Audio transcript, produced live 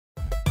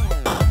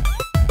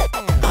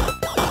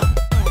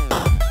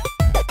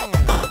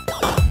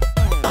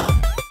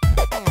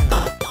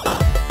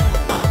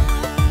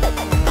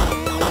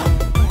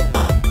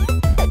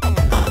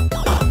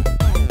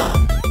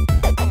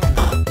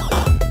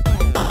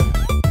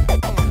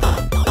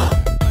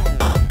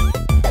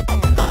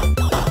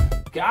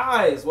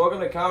guys, welcome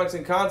to Comics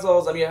and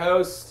Consoles. I'm your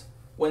host,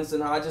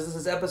 Winston Hodges. This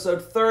is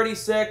episode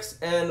 36,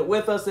 and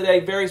with us today,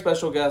 very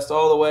special guest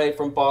all the way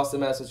from Boston,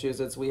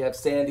 Massachusetts. We have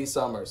Sandi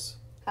Summers.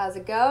 How's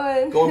it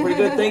going? Going pretty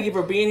good. Thank you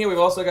for being here. We've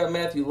also got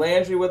Matthew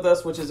Landry with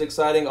us, which is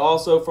exciting,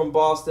 also from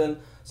Boston.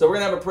 So we're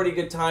going to have a pretty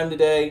good time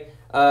today.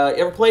 You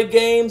ever played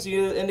games?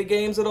 You into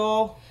games at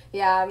all?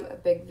 Yeah, I'm a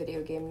big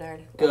video game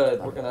nerd.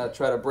 Good. We're going to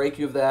try to break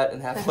you of that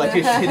and have like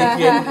a shitty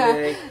game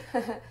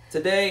today.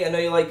 Today, I know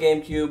you like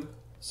Gamecube,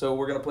 so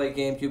we're going to play a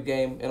Gamecube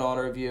game in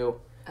honor of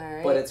you. All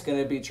right. But it's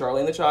going to be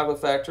Charlie and the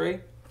Chocolate Factory,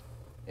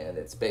 and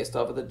it's based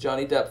off of the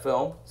Johnny Depp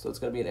film, so it's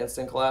going to be an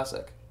instant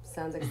classic.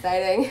 Sounds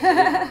exciting.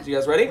 You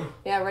guys ready?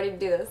 Yeah, I'm ready to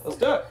do this. Let's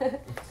do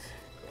it.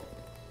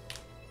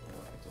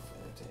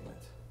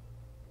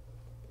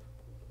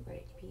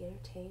 Ready to be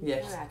entertained?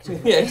 Yes.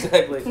 Interactive. Yeah,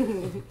 exactly.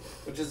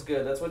 Which is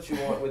good. That's what you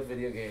want with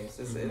video games,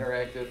 is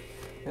interactive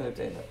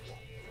entertainment.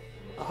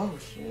 Oh,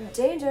 shit.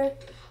 Danger.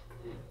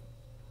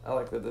 I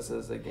like that this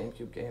is a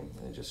GameCube game,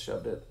 and he just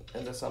shoved it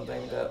into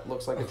something that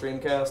looks like a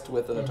Dreamcast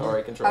with an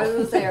Atari controller. I was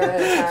going to say, or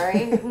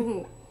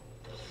Atari.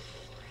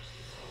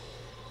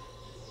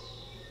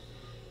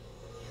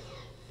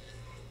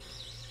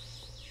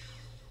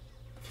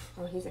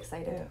 Oh, he's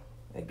excited. Yeah.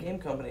 That game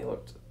company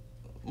looked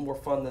more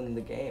fun than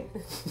the game.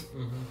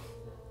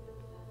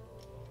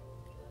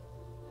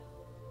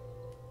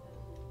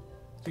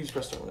 You just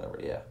press start whenever,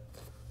 yeah.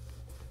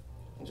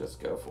 And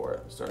just go for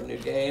it. Start a new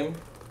game.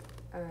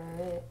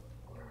 Alright.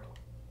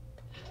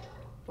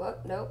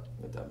 What? Nope.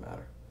 It doesn't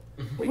matter.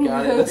 We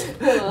got it. It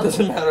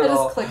doesn't matter at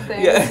all. Just click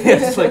things. Yeah,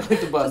 just like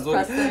click the buttons.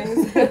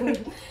 Just press things.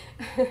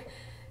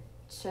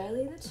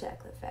 Charlie and the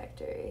Chocolate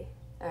Factory.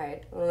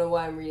 Alright, I don't know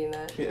why I'm reading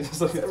that. Yeah, just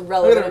like,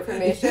 relevant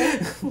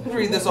information.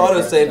 Read this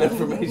autosave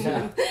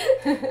information.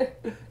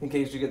 In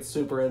case you get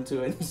super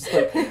into it. Just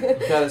like,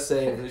 gotta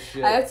save this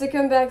shit. I have to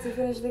come back to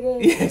finish the game.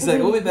 Yeah, it's like,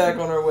 we'll be back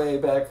on our way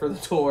back for the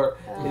tour.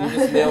 Can you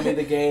just mail me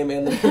the game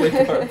and the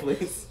memory card,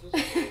 please?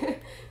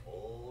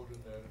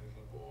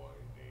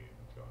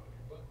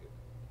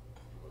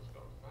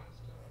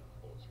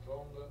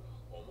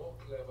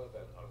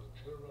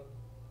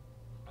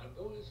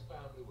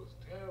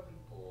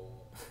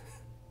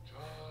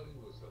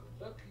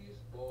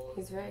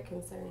 He's very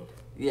concerned.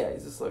 Yeah, he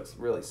just looks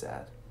really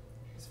sad.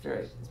 He's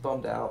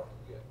bummed out.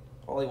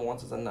 All he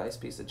wants is a nice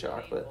piece of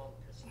chocolate.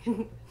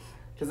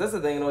 Because that's the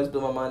thing that always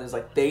blew my mind is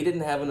like they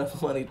didn't have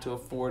enough money to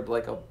afford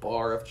like a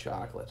bar of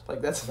chocolate.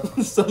 Like that's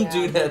some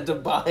dude had to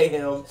buy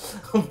him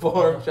a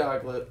bar of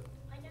chocolate.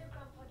 I know,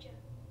 Grandpa Joe.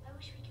 I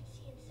wish we could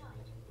see inside.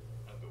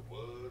 And the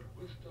word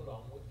wished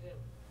along with him.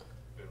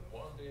 Then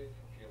one day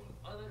came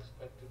an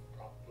unexpected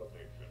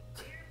proclamation.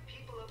 Dear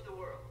people of the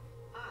world,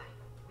 I,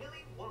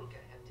 Willy Wonka,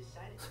 have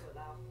decided to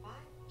allow 5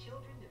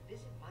 children to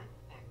visit my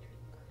factory.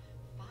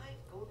 5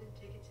 golden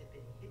tickets have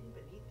been hidden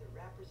beneath the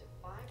wrappers of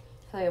 5.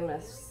 I feel like I'm going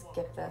to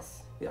skip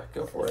this. Yeah,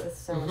 go for This it. is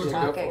so much Yeah,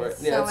 talking. go for it.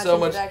 So Yeah, much so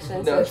much-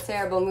 introduction no. to a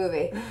terrible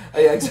movie.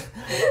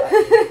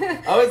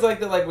 I always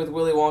like that, like with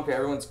Willy Wonka,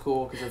 everyone's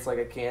cool because it's like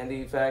a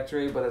candy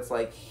factory, but it's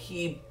like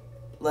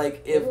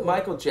if Ooh.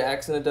 Michael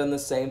Jackson had done the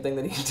same thing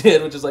that he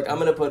did, which is like, I'm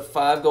gonna put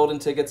 5 golden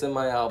tickets in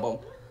my album,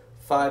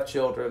 5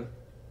 children,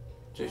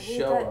 just I need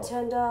show that up.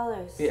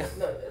 $10. Yeah.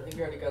 No, I think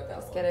you already got that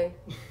Just one. kidding.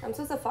 I'm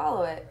supposed to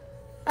follow it.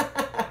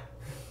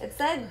 It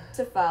said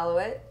to follow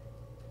it.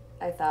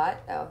 I thought.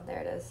 Oh,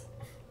 there it is.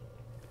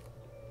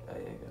 Oh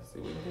yeah, see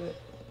we can do it.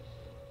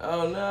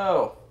 Oh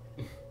no!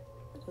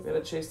 We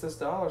gotta chase this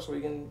dollar so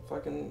we can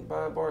fucking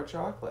buy a bar of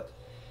chocolate.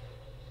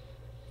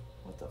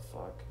 What the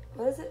fuck?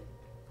 What is it?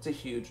 It's a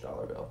huge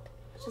dollar bill.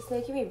 It's just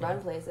making me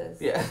run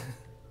places. Yeah.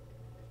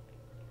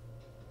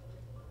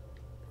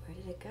 Where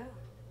did it go?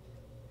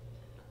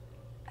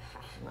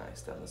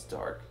 Nice, down this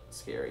dark,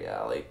 scary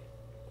alley.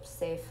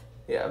 Safe.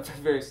 Yeah,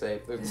 very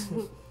safe. There's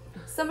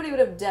Somebody would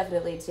have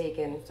definitely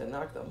taken to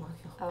knock the money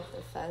off. off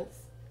the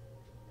fence.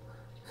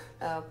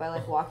 Oh, by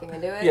like walking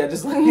into it? Yeah,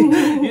 just like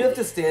you have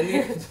to stand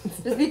here.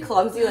 Just be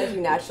clumsy like you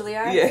naturally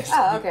are? Yes.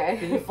 Oh, okay.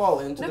 Can you fall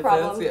into No the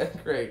problem. fence?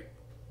 Yeah, great.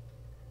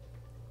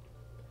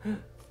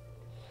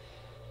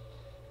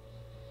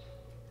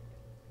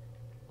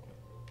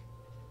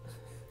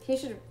 He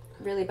should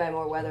really buy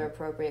more weather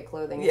appropriate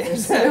clothing. Yeah, There's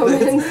exactly.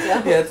 snow and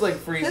stuff. Yeah, it's like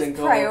freezing His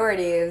cold.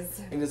 priorities.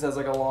 He just has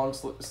like a long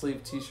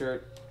sleeve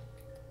T-shirt.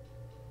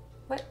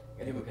 What? I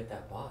didn't even get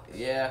that box.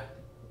 Yeah,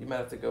 you might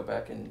have to go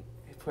back and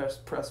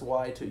press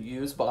Y to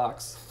use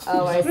box.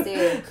 Oh, I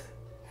see.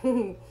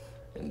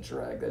 And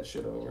drag that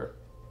shit over.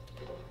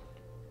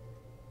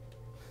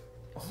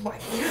 Oh my!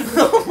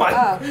 Oh my!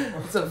 Oh.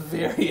 It's a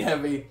very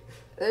heavy.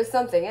 There's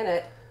something in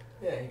it.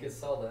 Yeah, he could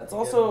sell that. It's to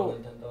also-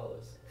 get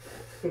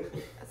 $10.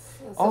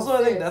 That's Also, some I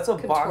think serious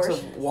that's a box of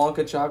contortionist.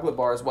 Wonka chocolate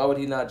bars. Why would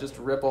he not just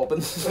rip open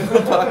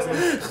the box?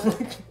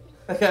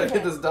 I gotta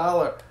get this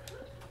dollar.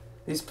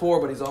 He's poor,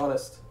 but he's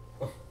honest.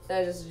 Did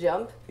I just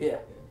jump? Yeah.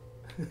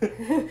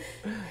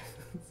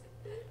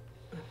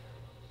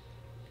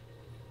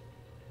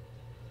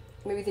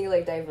 Maybe think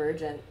like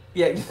Divergent.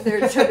 Yeah.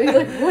 They're trying to be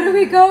like, what are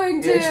we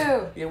going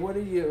to? Yeah, what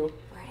are you?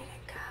 Where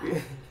did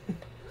it go?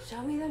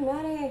 Show me the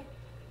money.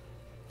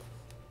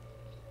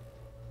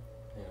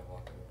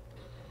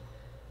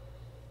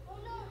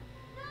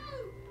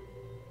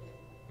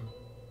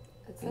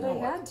 Said No, I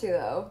what? had to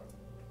though.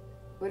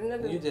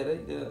 Wouldn't it? You did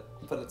it.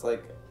 But it's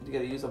like, do you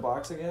gotta use a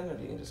box again, or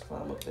do you can just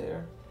climb up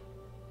there?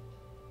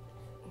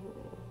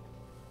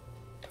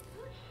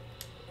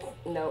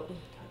 Nope. God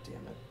damn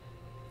it.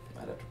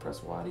 Might have to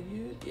press Y to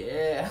use.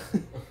 Yeah.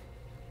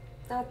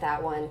 Not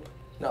that one.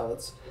 No,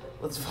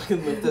 let's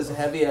fucking lift this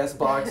heavy ass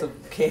box of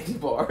candy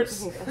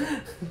bars.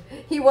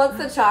 He wants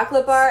the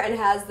chocolate bar and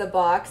has the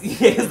box. He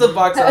has the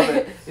box of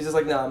it. He's just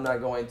like, no, I'm not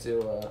going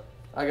to.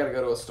 I gotta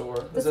go to a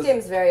store. This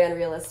game's very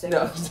unrealistic.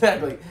 No,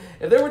 exactly.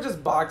 If there were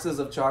just boxes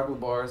of chocolate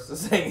bars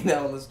just hanging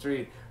out on the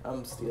street,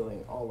 I'm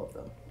stealing all of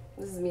them.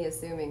 This is me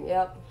assuming.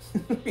 Yep.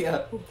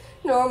 Yeah.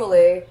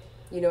 Normally,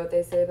 you know what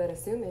they say about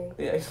assuming.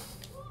 Yeah.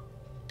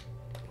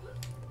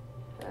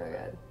 Oh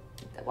god.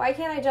 Why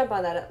can't I jump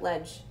on that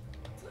ledge?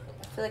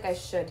 I feel like I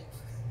should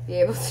be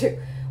able to.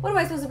 What am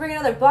I supposed to bring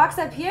another box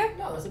up here?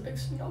 No, there's a big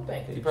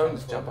snowbank. You probably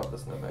just jump up the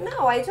snowbank.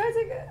 No, I tried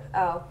to go.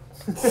 Oh.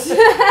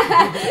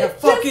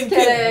 Fucking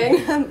just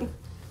kidding.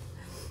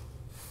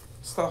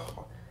 So,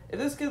 if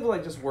this kid would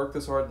like just work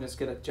this hard and just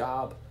get a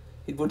job,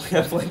 he wouldn't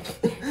have like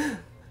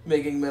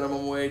making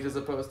minimum wage as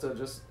opposed to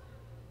just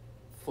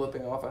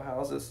flipping off of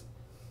houses.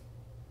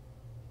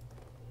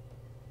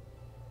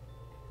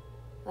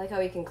 I like how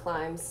he can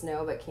climb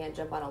snow but can't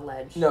jump on a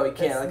ledge. No, he can't.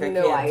 There's Like I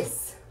no can't.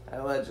 ice.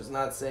 That ledge is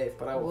not safe,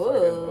 but I will Whoa.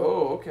 fucking.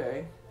 Oh,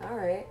 okay. All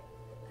right.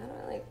 How do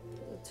I like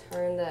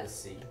turn The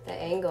C. the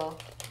angle?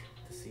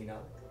 The C now,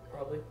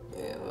 probably.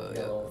 Yeah, well,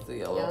 Yellow. the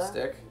yellow Yellow?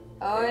 stick.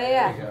 Oh Yeah,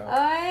 yeah. there you go.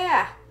 Oh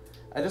yeah.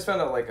 I just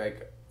found out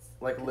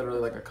like literally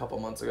like a couple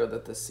months ago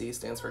that the C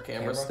stands for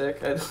camera Camera? stick.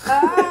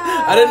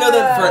 Ah. I didn't know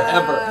that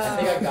I forever.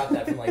 think I got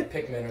that from like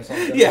Pikmin or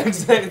something. Yeah,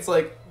 exactly. It's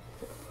like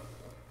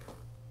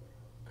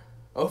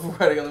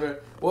overriding on the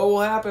mirror. What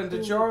will happen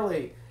to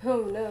Charlie?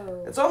 Oh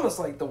no. It's almost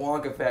like the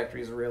Wonka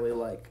factory's really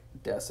like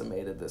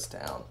decimated this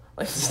town.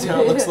 Like this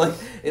town looks like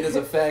it is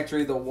a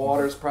factory. The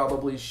water's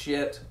probably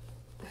shit.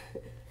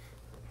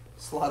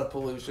 It's a lot of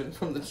pollution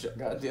from the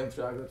goddamn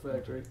chocolate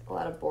factory. A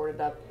lot of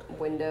boarded up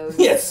windows.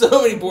 Yeah, so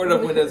many boarded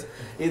up windows.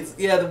 It's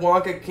the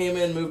Wonka came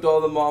in, moved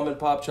all the mom and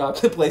pop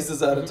chocolate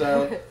places out of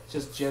town,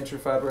 just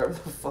gentrified wherever the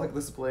fuck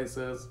this place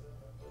is.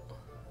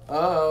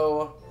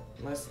 Oh,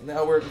 nice.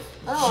 Now we're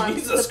Oh,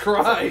 Jesus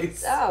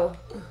Christ. Oh,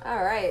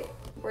 all right.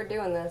 We're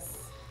doing this.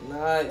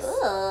 Nice.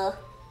 Ugh.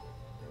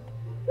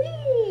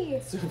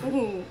 Whee!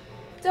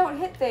 Don't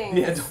hit things.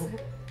 Yeah, don't.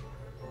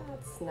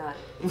 That's not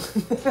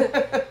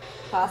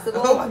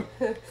possible. Oh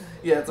my.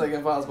 Yeah, it's like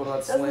impossible to not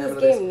Doesn't slam this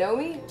into game know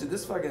me? Dude,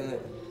 this fucking.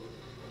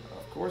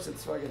 Of course,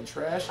 it's fucking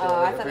trash.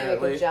 Oh, I thought maybe I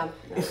apparently. could jump.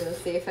 I was gonna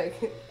see if I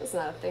could. That's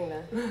not a thing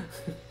then.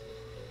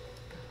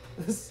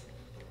 This,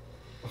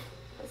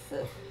 That's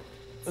it.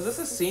 was this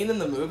a scene in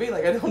the movie?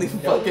 Like, I don't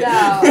even No. fucking. No,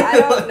 I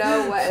don't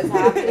know what is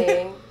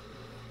happening.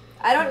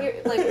 I don't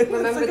like It's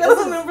remember like, I this. don't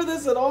Is remember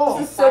this at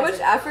all. so much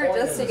effort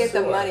just to get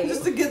the money.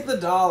 Just to get the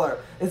dollar.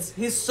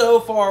 He's so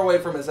far away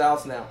from his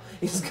house now.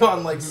 He's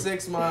gone like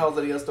 6 miles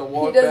that he has to He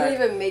walk doesn't back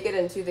even make it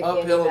into the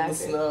candy uphill in the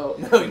factory. snow.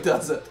 No, he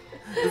doesn't.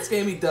 This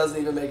game, he doesn't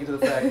even make it to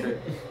the factory.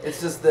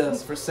 It's just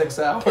this for 6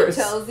 It hours.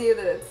 tells you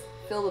that it's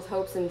filled with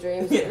hopes and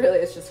dreams, Yeah. but really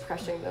it's just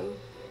crushing them.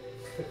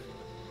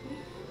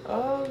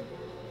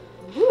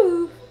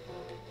 Woo!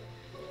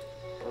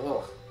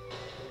 Ugh.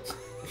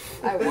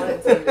 I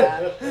wanted to do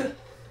that.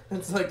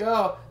 It's like,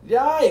 oh,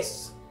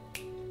 yikes!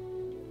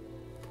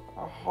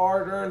 A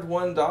hard-earned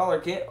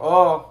 $1 can't.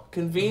 Oh,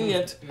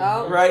 convenient.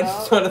 Oh, Right in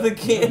oh. front of the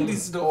candy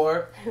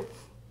store.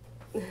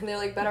 They're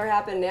like, better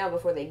happen now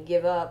before they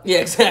give up. Yeah,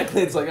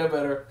 exactly. It's like, I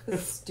better.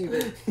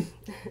 Stupid.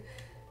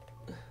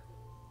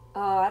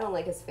 Oh, I don't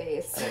like his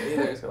face. I don't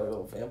either. He's got like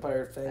little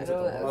vampire things I at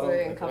know, the that was bottom.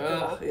 very Like,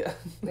 uncomfortable. ugh, yeah.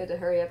 We had to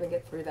hurry up and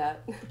get through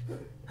that.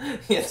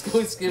 Yes, can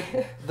we skip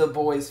the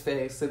boy's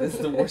face? It is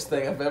the worst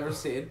thing I've ever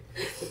seen.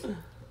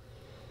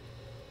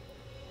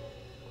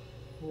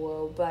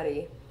 Whoa,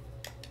 buddy.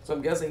 So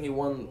I'm guessing he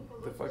won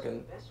the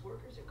fucking. Best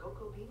workers a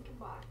cocoa bean can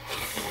buy.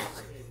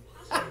 Impossible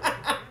in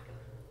America.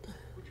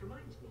 Which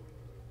reminds me,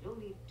 you'll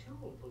need 2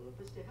 Oompa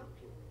Loompas to help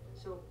you.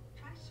 So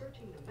try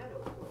searching the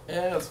meadow for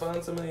Yeah, let's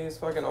find some of these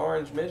fucking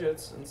orange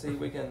midgets and see if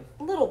we can.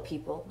 Little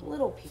people.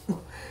 Little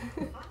people.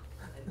 an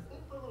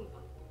Oompa Loompa.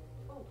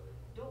 Oh,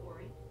 don't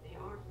worry, they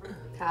are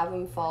friendly. Have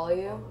them follow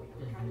you.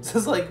 This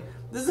is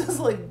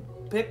like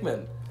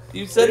Pikmin.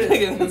 You said it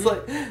again. It's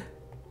like.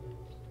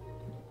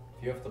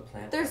 You have to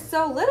plant. They're them.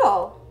 so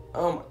little.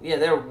 Yeah,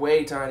 they're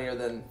way tinier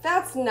than.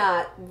 That's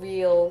not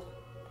real.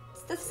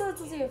 That's so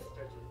doesn't even.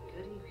 Starts with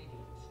good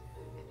ingredients.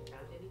 Have you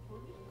found any for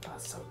me? Oh,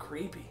 it's so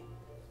creepy.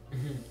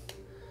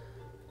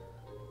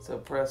 So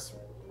press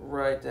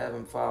right to have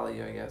him follow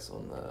you, I guess,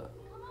 on the.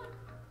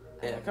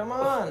 Yeah, come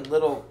on,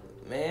 little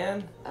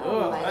man. Oh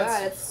Ugh, my that's-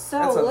 god, it's so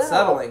That's little.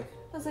 unsettling.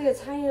 That's like a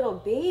tiny little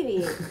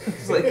baby.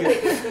 It's like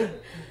a,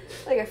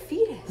 Like a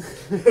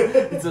fetus.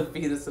 it's a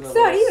fetus in a It's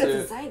little not even, suit.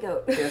 it's a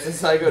zygote. Yeah, it's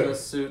a zygote in a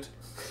suit.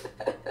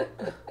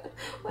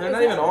 What They're is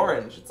not even that?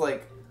 orange. It's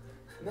like,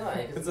 No,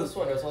 It's because a- this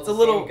one was all it's the a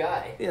little- same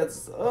guy. yeah,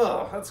 it's,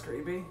 that's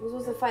creepy. We're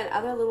supposed to find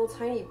other little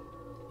tiny.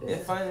 Yeah,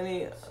 find any,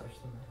 Search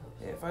them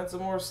out. yeah, find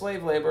some more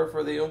slave labor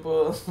for the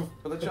Oompa,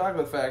 for the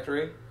chocolate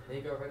factory. There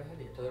you go, right ahead of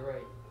you, to the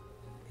right.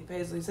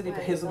 He said he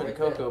Right, pays them in right.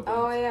 cocoa beans.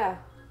 Oh yeah.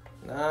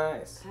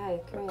 Nice. Hi, A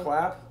come here.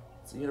 clap.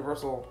 It's a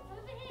universal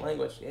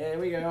language. Yeah, here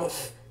we go.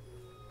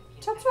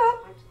 Chop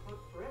chop. Pipes clog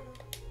forever.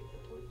 Get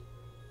the point.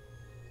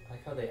 I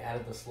like how they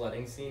added the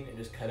sledding scene and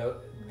just cut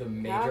out the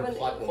major Haven't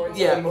plot eaten points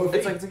Yeah, of the movie.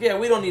 it's like, yeah,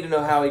 we don't need to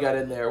know how he got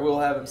in there. We'll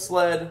have him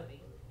sled,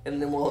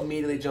 and then we'll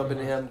immediately jump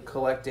into him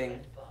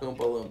collecting Oompa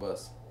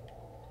Loompas.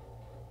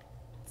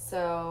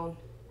 So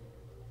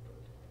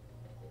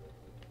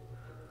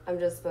I'm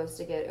just supposed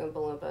to get Oompa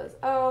Loompas.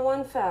 Oh,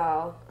 one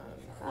foul.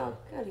 Oh,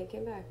 good, he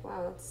came back.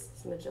 Wow, that's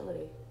some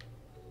agility.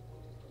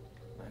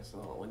 Nice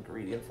little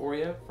ingredient for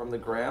you from the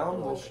ground,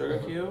 a little sugar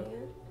cube.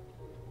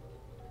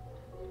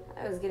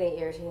 I was getting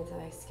irritated until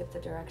I skipped the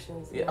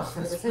directions. Yeah, I'm not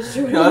that's- 100%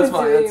 sure what no, that's I'm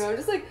fine, doing. that's- I'm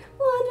just like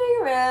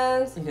wandering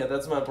around. Yeah,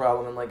 that's my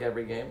problem in like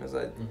every game is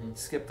I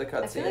skip the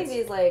I feel like cutscenes.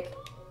 these like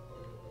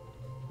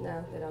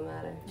no, they don't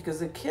matter. Because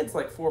the kid's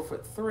like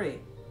 4'3",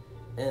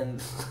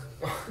 and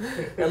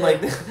and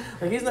like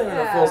he's not even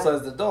a Yeah. full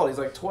sized adult. He's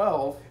like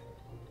 12,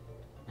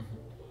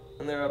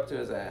 and they're up to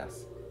his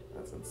ass.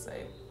 That's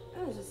insane.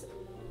 I was just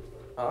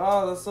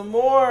Oh, there's some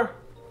more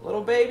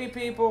little baby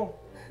people.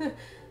 oh,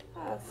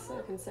 it's so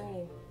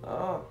concerning.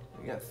 Oh,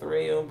 you got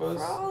 3 Oombas.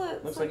 For all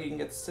that, Looks like you can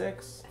get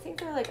 6. I think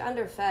they're like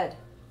underfed.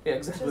 Yeah,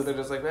 exactly. Just- They're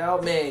just like,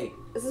 help me.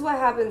 This is what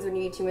happens when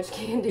you eat too much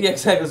candy. Yeah,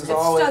 exactly. This is It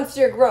all it- stunts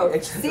your growth.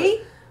 Exactly.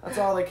 See? That's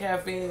all the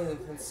caffeine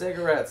and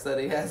cigarettes that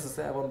he has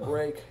to have on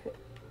break.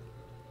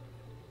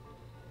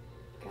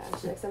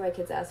 Gosh, next time my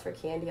kids ask for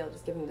candy, I'll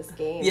just give them this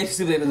game. Yeah,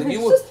 see, if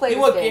you, Just play you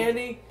this want game.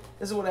 candy,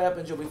 this is what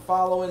happens. You'll be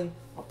following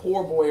a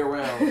poor boy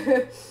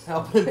around,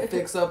 helping him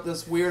fix up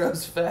this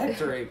weirdo's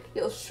factory.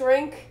 You'll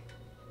shrink.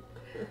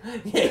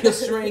 Yeah, you'll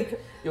shrink.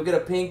 You'll get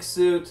a pink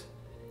suit.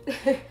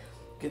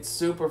 Get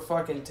super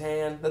fucking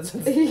tan. That's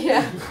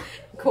Yeah.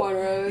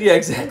 Cornrows. yeah,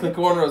 exactly.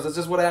 Cornrows. That's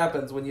just what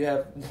happens when you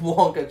have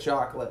Wonka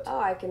chocolate. Oh,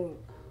 I can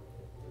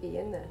be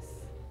in this.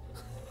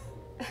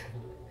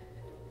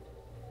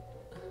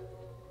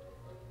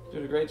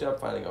 Did a great job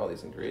finding all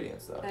these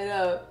ingredients, though. I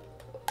know.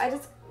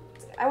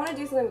 I want to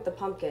do something with the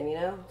pumpkin, you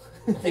know?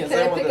 Like, Yes, can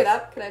I want pick this. it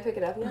up? Can I pick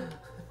it up now?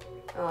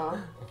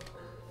 Oh.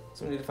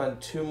 So we need to find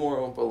 2 more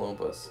Oompa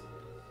Loompas.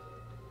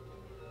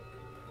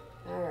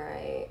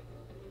 Alright.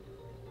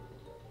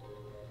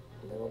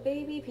 Little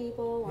baby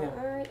people. Yeah.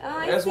 Alright. Oh,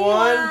 I There's see one.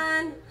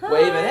 one. Hi.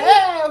 Waving,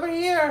 hey, over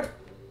here.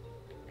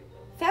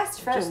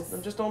 Fast friends.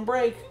 I'm just on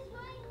break.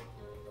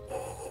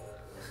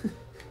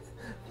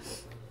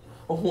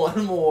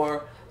 One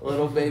more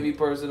little baby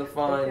person to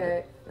find,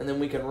 Okay. and then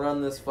we can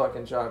run this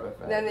fucking chocolate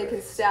factory. Then they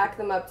can stack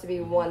them up to be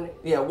one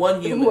Yeah, one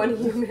human. one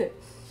human.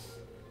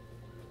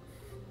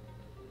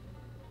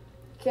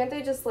 Can't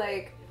they just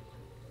like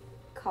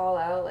call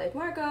out like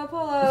Marco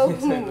Polo?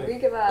 Exactly. We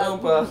give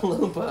up. Oompa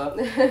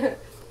Loompa.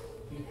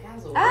 He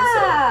has a whistle.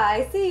 Ah,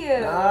 I see you.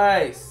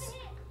 Nice.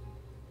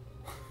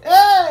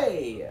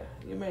 Hey,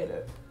 you made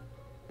it.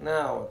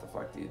 Now what the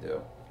fuck do you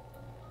do?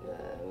 What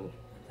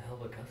the hell,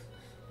 Augustus?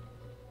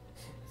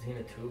 Is he in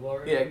a tube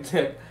already? Yeah,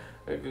 exactly.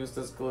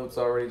 Augustus Gloop's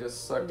already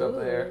just sucked up the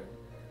air.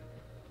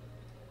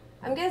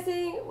 I'm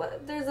guessing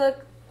wasn't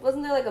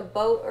there like a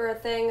boat or a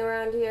thing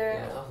around here?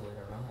 Yeah, that was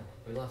later on.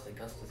 We lost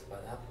Augustus by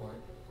that point.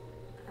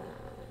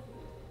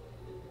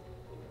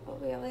 Well,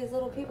 we have these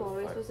little people. What are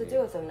we Fuck supposed to me.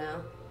 do with them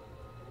now?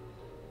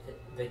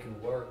 They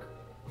could work.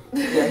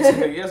 Yeah,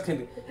 exactly. You guys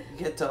can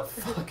get to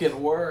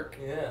fucking work.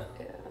 Yeah.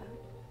 Yeah.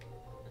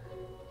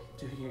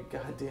 Do your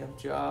goddamn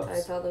I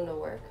jobs. tell them to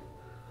work.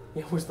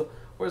 Yeah,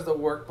 where's the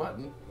work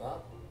button?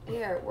 Well,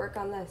 Here, work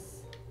on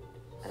this.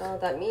 I don't know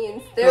what that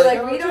means. They're like,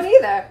 "Oh, we don't just-"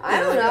 either. I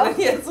don't Yeah, know. like,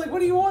 yeah, it's like, what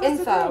do you want us to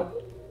Info.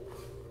 do?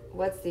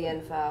 What's the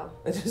info?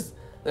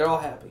 They're all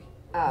happy.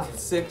 Oh.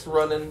 6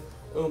 running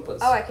Oompas.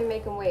 Oh, I can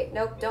make them wait.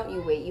 Nope, don't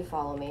you wait. You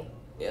follow me.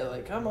 Yeah,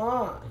 like, come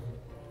on.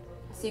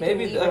 So you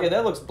Maybe, can leave okay, them.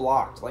 that looks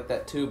blocked. Like,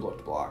 that tube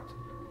looked blocked.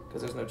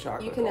 Because there's no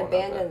chocolate You can going up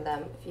abandon there.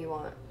 them if you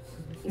want.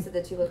 You said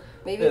the two look.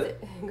 Maybe. Yeah.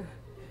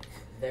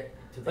 they're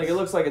Like, it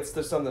looks like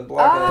there's something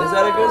blocking it. Is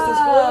that a Augustus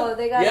Oh, Gloop?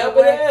 they got Yep, to it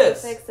work to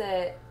is. fix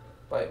it.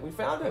 But we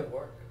found it. Could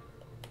work.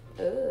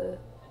 Ugh.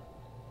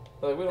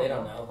 Like, we They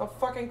don't don't know. know. How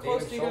fucking They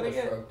close even do you gotta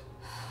shoulder get? shrugged.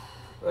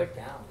 Like,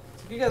 Down.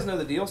 you guys know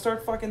the deal.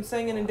 Start fucking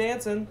singing and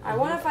dancing. I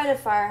want to find a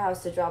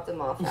firehouse to drop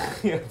them off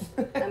at. Yeah.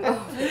 I'm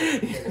over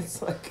it.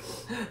 It's like,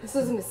 This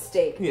was a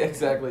mistake. yeah,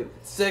 exactly.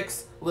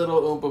 6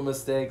 little Oompa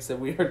mistakes that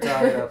we are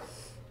tired of.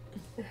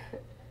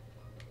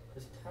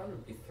 This town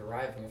would be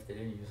thriving if they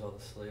didn't use all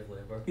the slave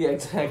labor. Yeah,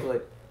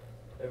 exactly.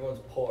 Everyone's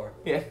poor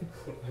Yeah.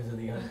 because of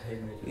the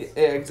unpaid midgets.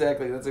 Yeah,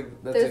 exactly.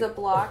 There's a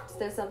blocked.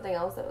 There's something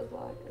else that was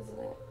blocked, isn't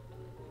it?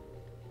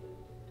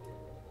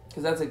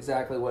 Because that's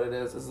exactly what it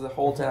is. This is the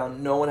whole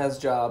town. No one has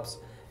jobs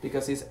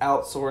because he's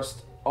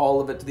outsourced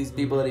all of it to these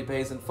people that he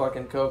pays in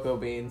fucking cocoa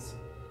beans.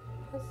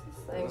 What's this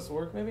Does thing? this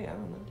work? Maybe I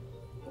don't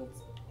know.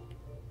 It's-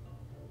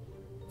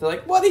 They're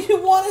like, what do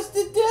you want us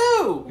to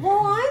do? Well,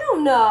 I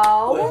don't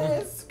know.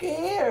 We're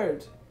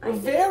scared. We're I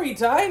did- very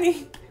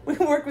tiny. We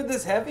work with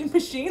this heavy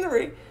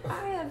machinery.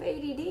 I have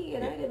ADD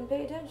and I didn't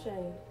pay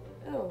attention.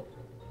 Oh,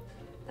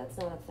 that's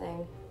not a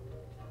thing.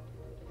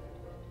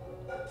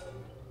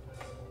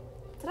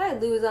 Did I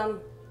lose them?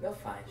 They'll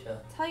find you.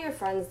 Tell your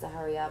friends to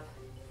hurry up.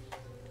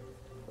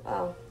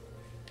 Oh.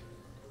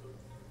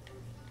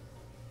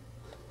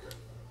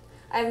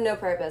 I have no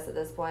purpose at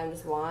this point. I'm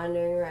just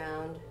wandering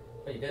around.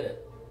 Oh, you did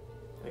it.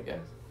 I guess.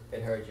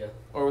 It heard you.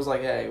 Or it was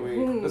like, hey,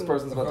 this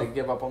person's about to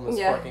give up on this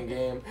Yeah. fucking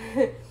game.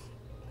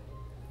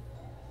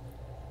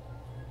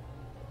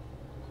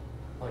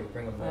 Oh, you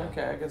bring them back.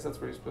 Okay, I guess that's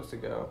where you're supposed to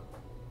go.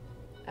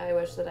 I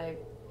wish that I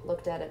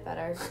looked at it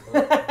better.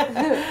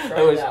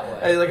 I wish.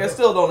 that way. I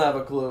still don't have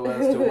a clue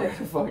as to where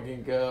to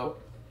fucking go.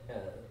 Yeah.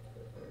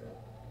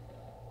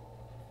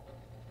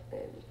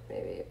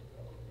 Maybe.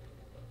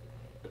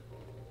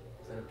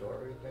 Is that a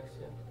door right next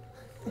to you?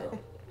 No.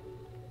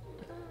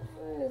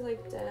 It was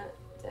like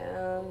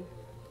down.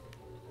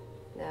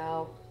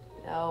 No.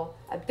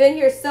 I've been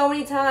here so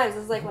many times.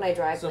 This is like when I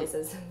drive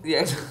places.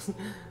 Yeah.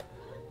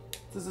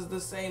 This is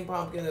the same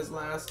pumpkin as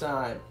last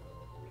time.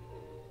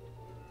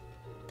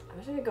 I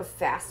wish I could go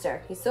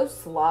faster. He's so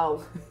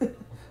slow.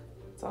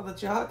 It's all the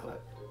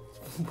chocolate.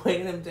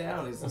 Weighing him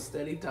down. He's a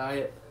steady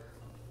diet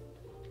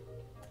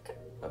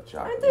of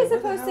chocolate. Aren't they Where the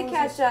supposed to hell is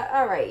catch this? up?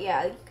 Alright,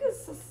 yeah.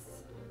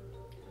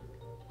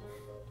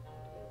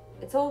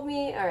 It told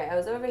me, alright, I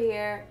was over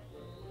here,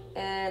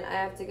 and I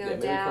have to go Yeah,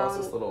 maybe down across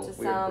this little to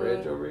weird some...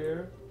 bridge over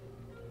here.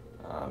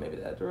 Maybe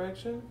that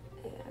direction.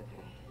 Yeah,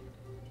 okay.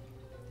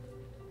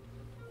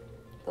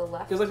 The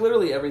left. Because like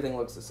literally everything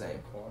looks the same.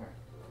 Corner.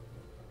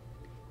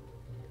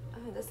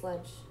 Oh, this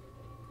ledge.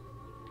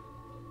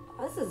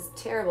 Oh, this is a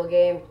terrible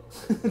game.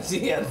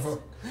 Yes.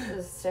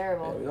 This is Yeah,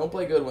 terrible. we don't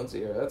play good ones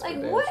here. That's Like,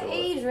 for damn what sure.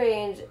 age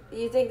range do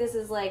you think this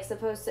is, like,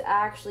 supposed to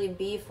actually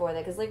be for that?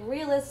 Because, like,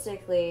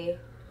 realistically,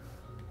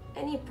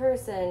 any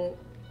person...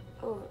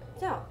 Oh,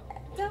 no,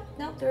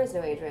 there is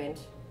no age range.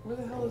 Where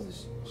the hell is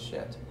this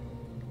shit?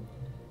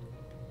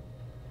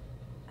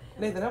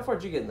 Nathan, how far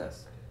did you get in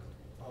this?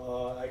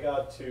 I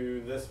got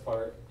to this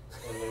part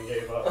and then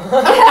gave up.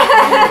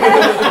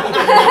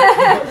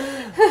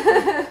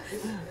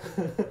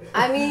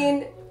 I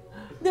mean...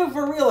 No,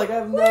 for real, like I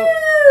have no...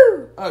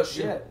 Woo! Oh,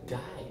 shit. Died.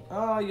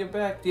 Oh, you're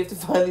back. Do you have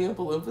to find the Oompa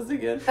Loompas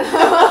again?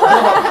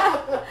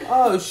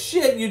 Oh,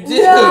 shit, you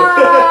do. No,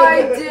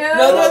 I do.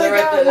 No, they're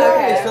right guys. there.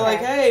 Okay, They're like,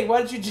 okay. hey, why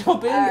don't you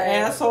jump in, All right.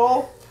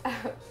 asshole?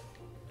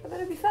 That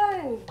better be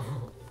fun.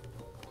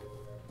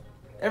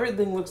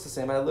 Everything looks the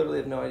same. I literally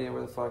have no idea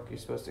where the fuck you're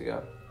supposed to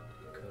go.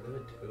 Go to the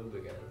tube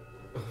again.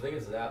 I think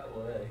it's that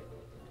way.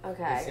 It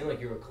Okay. seemed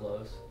like you were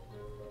close.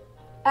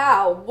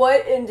 Ow,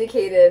 what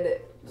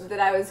indicated that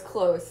I was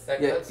close? That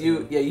Yeah,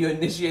 cutscene. you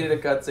initiated a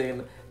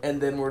cutscene,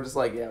 and then we're just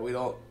like, yeah, we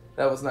don't.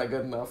 That was not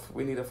good enough.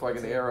 We need a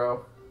fucking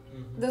arrow.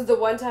 This is the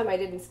one time I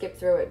didn't skip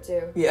through it,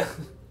 too. Yeah.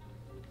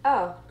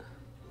 Oh.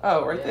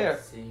 Oh, right Yeah, there.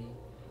 See?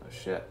 Oh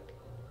shit.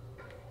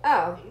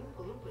 Oh. The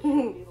Oompa Loompa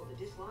should be able to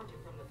dislodge it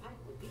from the pipe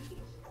with these.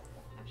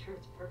 I'm sure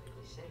it's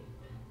perfectly safe.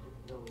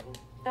 No, we won't.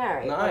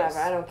 Alright, Nice. whatever.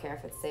 I don't care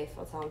if it's safe.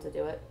 I'll tell him to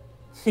do it.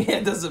 Yeah,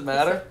 it doesn't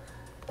matter.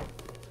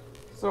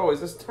 So always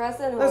just. Press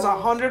and hold. There's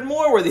 100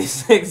 more where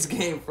these things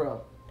came from.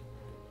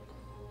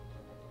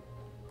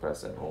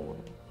 Press and hold.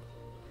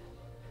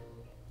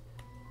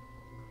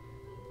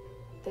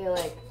 They,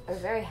 like, are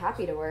very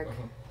happy to work.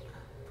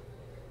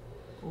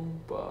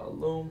 Oompa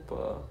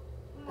Loompa.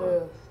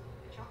 Ooh.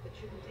 Chocolate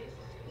shouldn't taste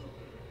as good.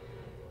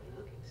 You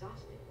look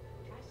exhausted.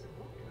 Try some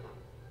walkabout.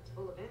 It's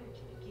full of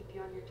energy to keep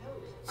you on your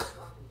toes. You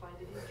often find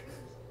it in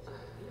trees. So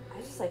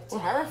I'm just, like,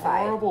 What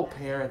terrified. horrible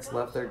parents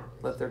let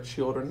their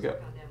children go on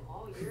them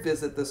all year.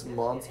 visit this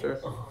monster.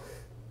 If you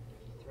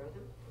throw them,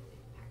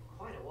 they pack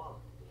quite a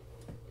wallop.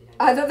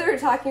 I thought they were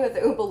talking about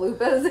the Oompa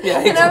Loompas. Yeah,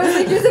 and I was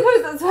like, you're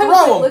supposed to... So I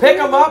was, Throw like, them, pick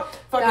looking them at up,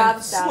 fucking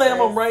Gobstoppers. slam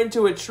them right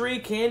into a tree.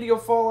 Candy will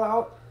fall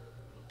out.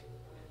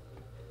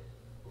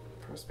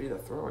 Press B to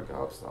throw a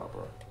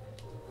gobstopper.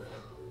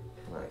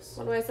 Nice.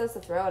 What am I supposed to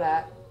throw it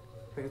at?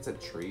 I think it's at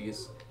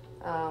trees.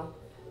 Oh.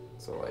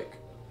 So like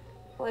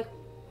Like,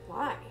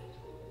 why?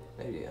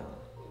 maybe I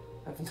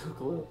have no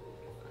clue.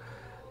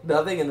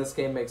 Nothing in this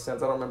game makes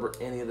sense. I don't remember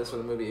any of this from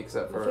the movie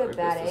except for You get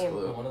bad Augustus aim.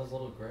 Glue. One of those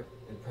little grip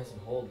and press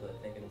and hold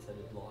that thing inside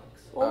it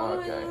locks. Well, Oh,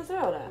 what am I okay. supposed to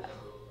throw it at?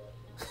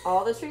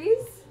 All the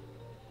trees?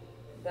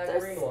 That They're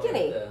green one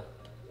skinny. right there.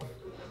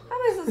 How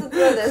am I supposed to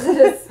throw this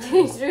at a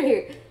skinny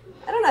tree?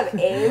 I don't have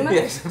aim.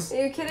 Yeah, just,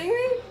 Are you kidding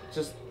me?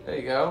 just there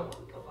you go.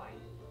 Combined,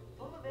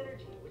 full of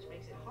energy, which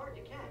makes it hard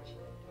to catch.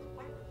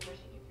 Quite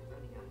refreshing if you're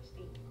running out of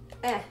steam.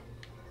 Eh.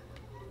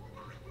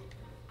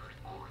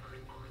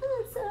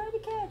 Oh, it's so hard to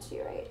catch.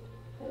 You're right.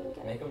 I didn't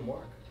get it. Make them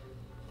work.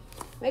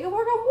 Make it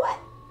work on what?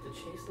 To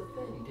chase the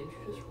thing. Didn't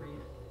you just read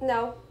it?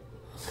 No.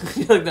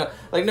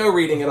 like no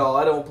reading at all.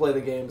 I don't play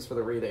the games for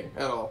the reading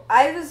at all.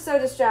 I was so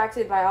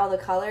distracted by all the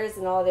colors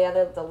and all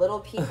the little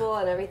people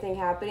and everything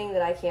happening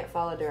that I can't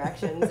follow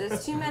directions.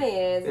 There's too many.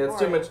 And Yeah,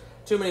 it's it's boring.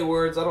 too many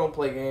words. I don't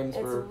play games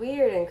It's for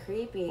weird and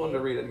creepy. fun to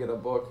read and get a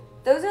book.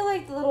 Those are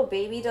like the little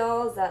baby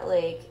dolls that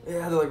like.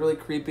 Yeah, they're like really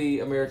creepy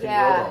American Girl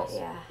Yeah, dolls.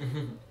 yeah.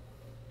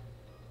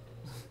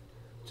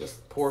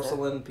 Just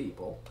porcelain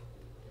people.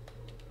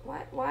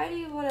 Why do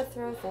you want to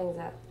throw things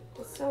at?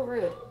 It's so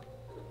rude.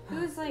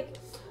 Who's like?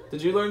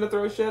 Did you learn to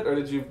throw shit, or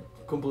did you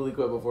completely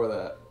quit before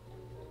that?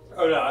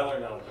 Oh no, I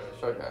learned how to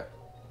throw shit. Okay.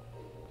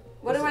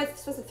 What am I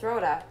supposed to throw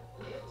it at?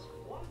 It's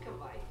Wonka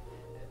Bite.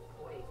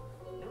 Wait,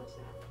 no, it's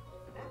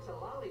not. That's a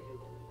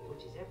lollydoodle,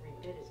 which is every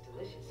bit as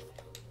delicious.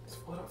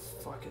 What a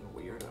fucking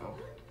weirdo.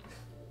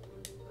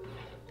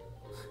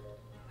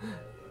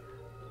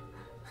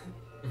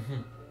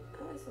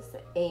 How am I supposed to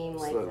aim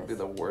like This would be this?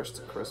 the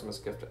worst Christmas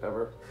gift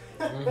ever.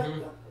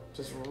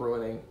 Just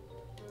ruining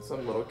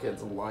some little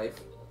kid's life.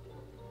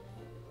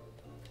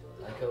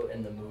 Echo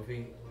in the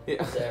movie.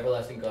 Yeah. The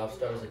everlasting golf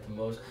star was like the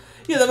most.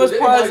 Yeah, the most Like,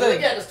 prized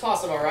thing. yeah, just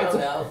toss them around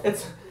now.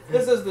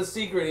 This is the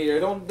secret here.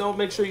 Don't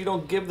make sure you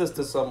don't give this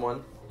to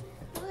someone.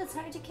 Oh, it's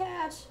hard to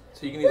catch.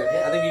 So you can either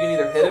I think you can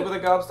either hit it with a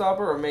gobstopper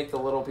or make the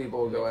little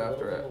people go Make the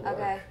after little it. people-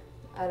 Okay.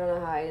 I don't know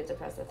how I get to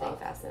press the thing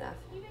fast enough.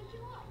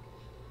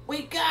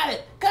 We got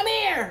it. Come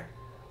here.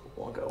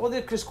 Well,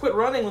 they just quit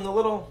running when the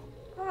little.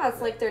 Oh,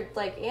 it's like they're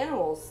like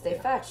animals. They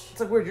fetch.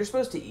 It's like weird. You're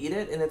supposed to eat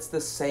it, and it's the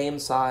same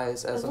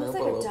size as It an looks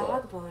Oompa like a Loompa.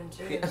 dog bone,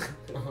 too. Yeah. Got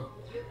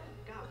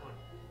one.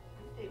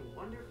 Aren't they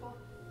wonderful?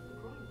 The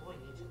growing boy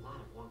needs a lot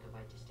of Wonka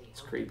Bite to stay It's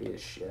healthy. creepy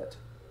as shit.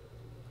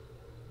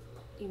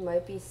 You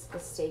might be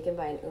mistaken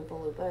by an Oompa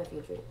Loompa if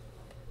you drink.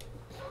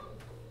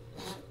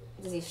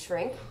 Does he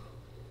shrink?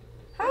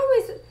 How are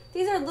we?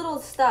 These are little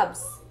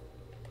stubs.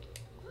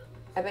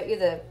 I bet you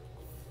the.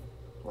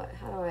 What?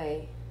 How do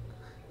I?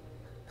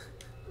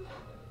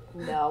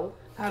 No.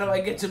 How do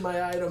I get to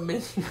my item menu?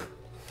 I think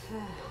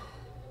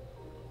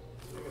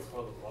it's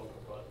called the bumper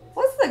button.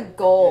 What's the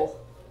goal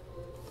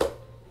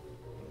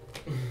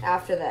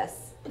after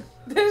this?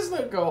 There's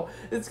no goal.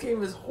 This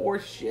game is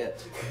horse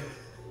shit.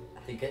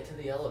 To get to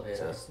the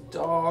elevator. Just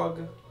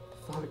dog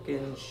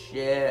fucking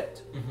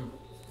shit.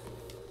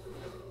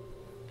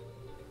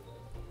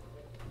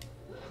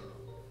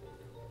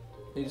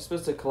 You're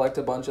supposed to collect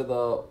a bunch of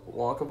the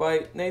Wonka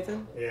Bite,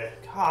 Nathan? Yeah.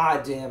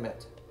 God damn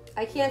it.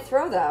 I can't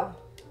throw though.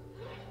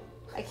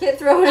 I can't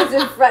throw it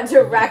in front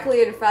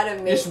directly in front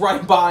of me. Just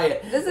right by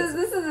it. This is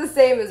the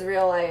same as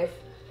real life.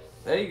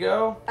 There you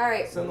go. All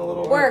right. Send the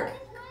little Work.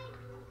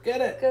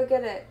 Get it. Go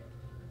get it.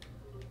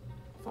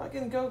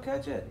 Fucking go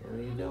catch it. What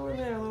are you doing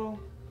there, little?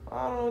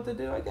 I don't know what to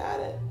do. I got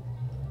it.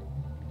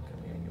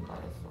 Come here, you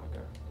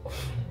motherfucker.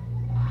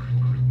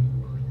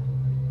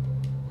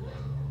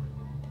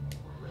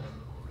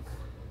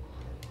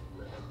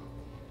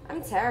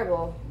 I'm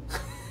terrible.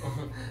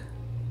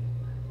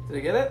 Did I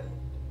get it?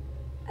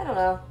 I don't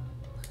know.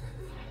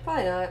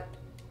 Probably not.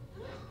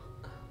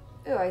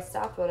 Ooh, I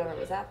stopped whatever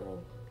was happening.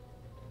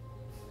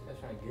 I'm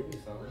trying to give you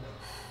something.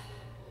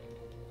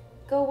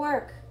 Go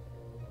work.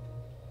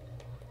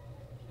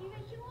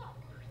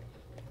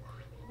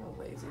 A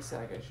lazy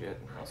sack of shit.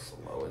 How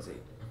slow is he?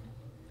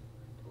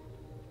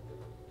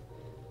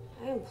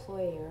 I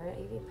employ you, right?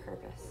 You need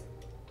purpose.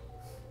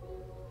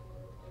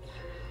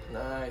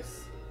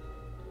 Nice.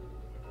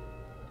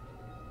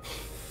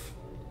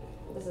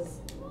 This is...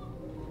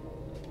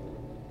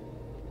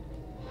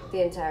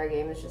 The entire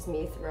game is just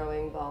me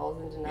throwing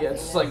balls into nothing. Yeah,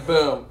 it's just like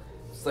boom.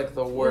 It's like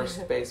the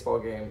worst baseball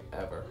game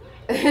ever.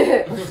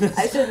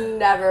 I should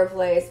never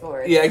play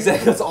sports. Yeah,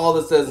 exactly. That's all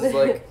this is. It's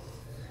like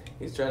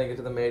he's trying to get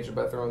to the major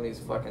by throwing these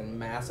fucking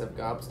massive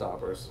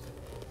gobstoppers.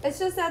 It's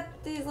just that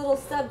these little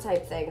stub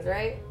type things,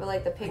 right? Or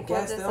like the pink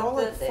ones guess or they're all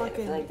something. like I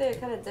feel like they're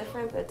kind of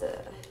different, but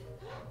they're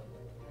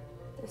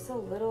so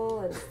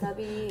little and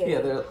stubby. And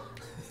Yeah, they're.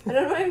 I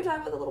don't know what I'm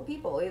talking about the little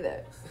people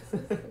either.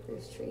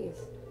 These trees.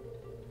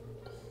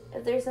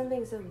 If there's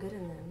something so good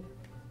in them.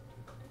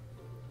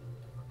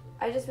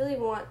 I just really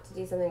want to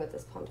do something with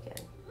this pumpkin.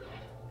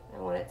 I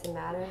want it to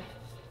matter,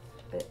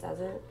 but it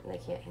doesn't, and I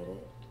can't hit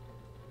it.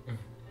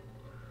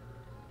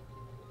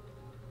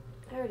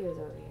 I already was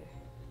over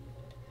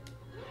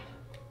here.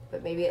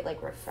 But maybe it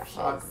like refreshes.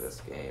 Fuck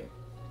this game.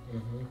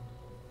 Mm-hmm.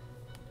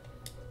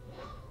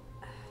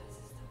 This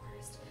is the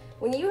worst.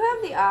 When you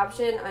have the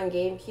option on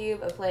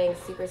GameCube of playing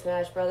Super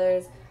Smash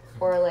Brothers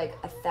or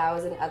like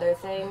 1,000 other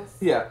things,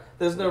 Yeah,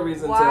 there's no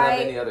reason to Why- have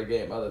any other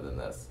game other than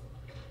this.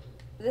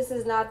 this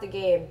is not the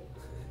game.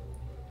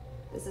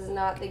 This is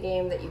not the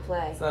game that you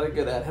play. It's not a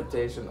good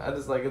adaptation. I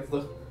just like it's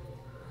the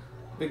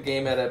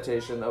game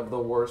adaptation of the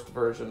worst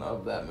version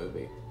of that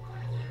movie.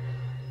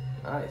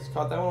 Nice.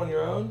 Caught that one on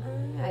your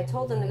own? I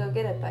told them to go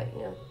get it, but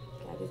you know,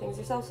 gotta do things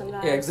yourself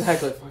sometimes. Yeah,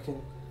 exactly.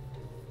 Fucking.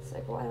 It's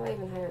like, why do I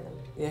even hire them?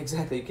 Yeah,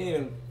 exactly.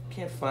 You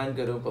can't find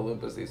good Oompa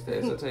Loompas these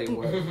days. I'll tell you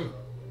what.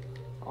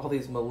 All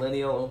these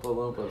millennial Oompa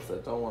Loompas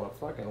that don't want to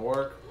fucking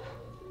work.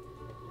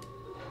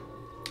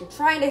 I'm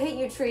trying to hit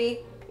you, tree,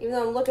 even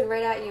though I'm looking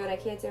right at you and I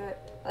can't do it.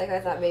 Like I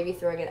thought maybe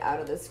throwing it out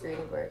of the screen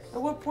would work.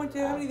 At what point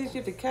how many of these do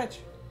you have to catch?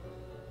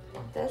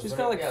 This? She's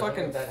got like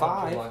fucking 5.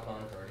 Lock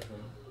on for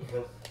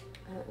anything.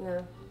 I don't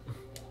know.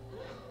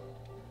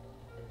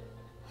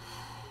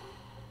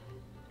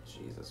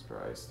 Jesus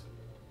Christ.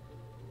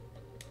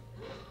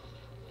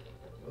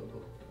 Oh,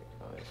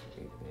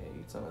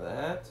 eat some of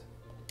that.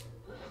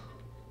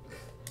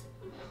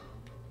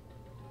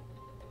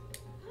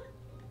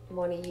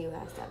 One of you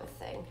has to have a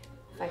thing.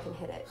 If I can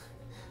hit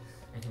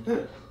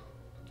it.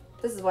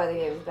 This is why the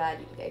game is bad.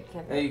 You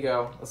can't. There you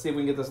go. Let's see if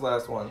we can get this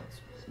last one.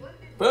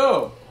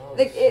 Boom.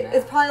 Like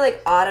it's probably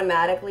like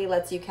automatically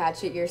lets you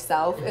catch it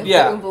yourself. If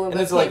Yeah, the Oompa Loompa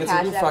and it's can't like,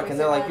 catch you're it after fucking, a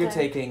they're like, certain you're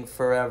amount of time. taking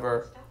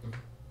forever.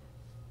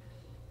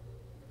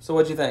 So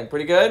what'd you think?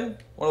 Pretty good?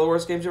 One of the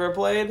worst games you ever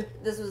played?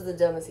 This was the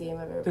dumbest game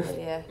I've ever played.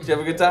 Yeah. Did you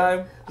have a good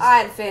time? I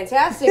had a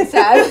fantastic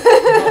time.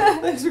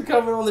 Thanks for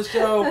coming on the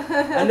show.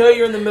 I know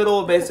you're in the middle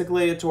of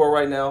basically a tour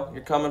right now.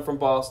 You're coming from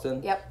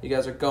Boston. Yep. You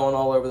guys are going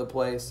all over the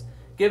place.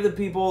 Give the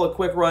people a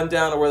quick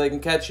rundown of where they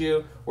can catch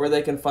you, where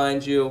they can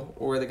find you,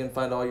 or where they can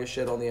find all your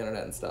shit on the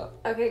internet and stuff.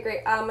 Okay,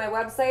 great. My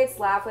website's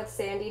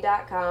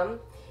laughwithsandy.com.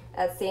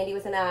 That's Sandy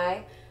with an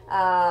I.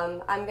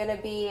 I'm gonna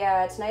be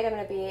tonight. I'm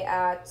gonna be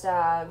at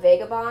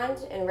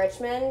Vagabond in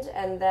Richmond,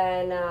 and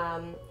then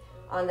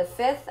on the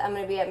 5th, I'm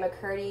gonna be at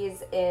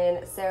McCurdy's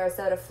in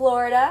Sarasota,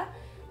 Florida,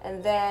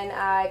 and then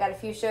I got a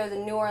few shows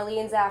in New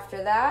Orleans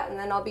after that, and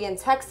then I'll be in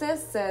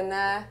Texas,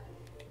 and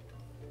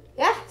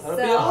yeah. That'd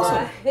be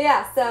awesome.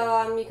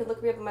 So you can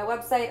look me up on my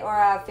website or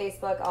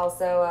Facebook.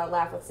 Also,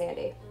 Laugh with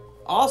Sandy.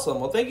 Awesome.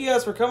 Well, thank you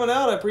guys for coming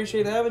out. I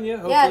appreciate having you.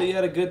 Hopefully you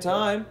had a good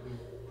time.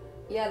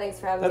 Yeah, thanks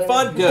for having me. Had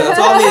fun? Good. That's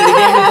all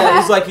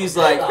I needed. He's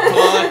like,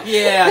 fuck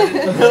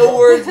yeah. No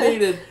words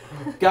needed.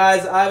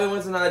 Guys, I've been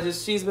Winston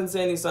Hodges. She's been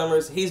Sandy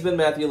Summers. He's been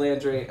Matthew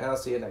Landry. And I'll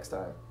see you next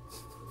time.